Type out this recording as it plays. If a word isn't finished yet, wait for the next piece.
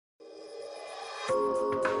Our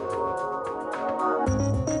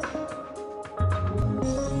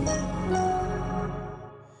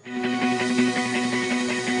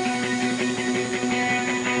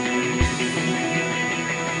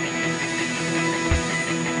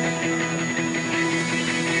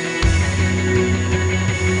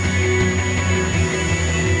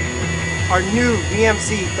new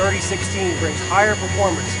VMC 3016 brings higher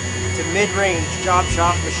performance to mid-range job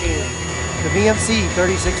shop machinery. The VMC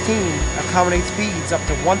 3016 accommodates speeds up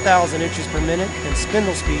to 1,000 inches per minute and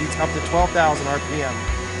spindle speeds up to 12,000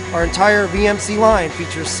 RPM. Our entire VMC line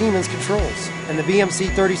features Siemens controls, and the VMC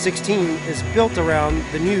 3016 is built around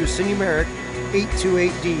the new Siemens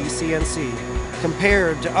 828D CNC.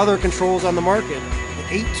 Compared to other controls on the market,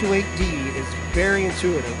 the 828D is very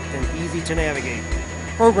intuitive and easy to navigate.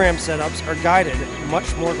 Program setups are guided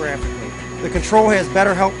much more graphically. The control has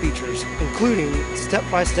better help features, including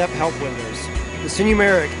step-by-step help windows. The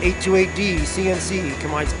Siemens 828D CNC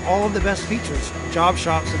combines all of the best features job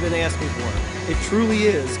shops have been asking for. It truly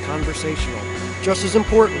is conversational. Just as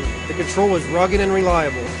important, the control is rugged and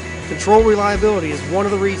reliable. Control reliability is one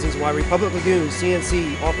of the reasons why Republic-Lagun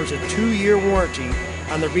CNC offers a 2-year warranty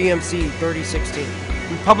on their VMC 3016.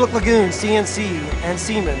 Republic-Lagun CNC and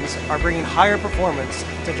Siemens are bringing higher performance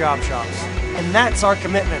to job shops. And that's our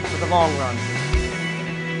commitment for the long run.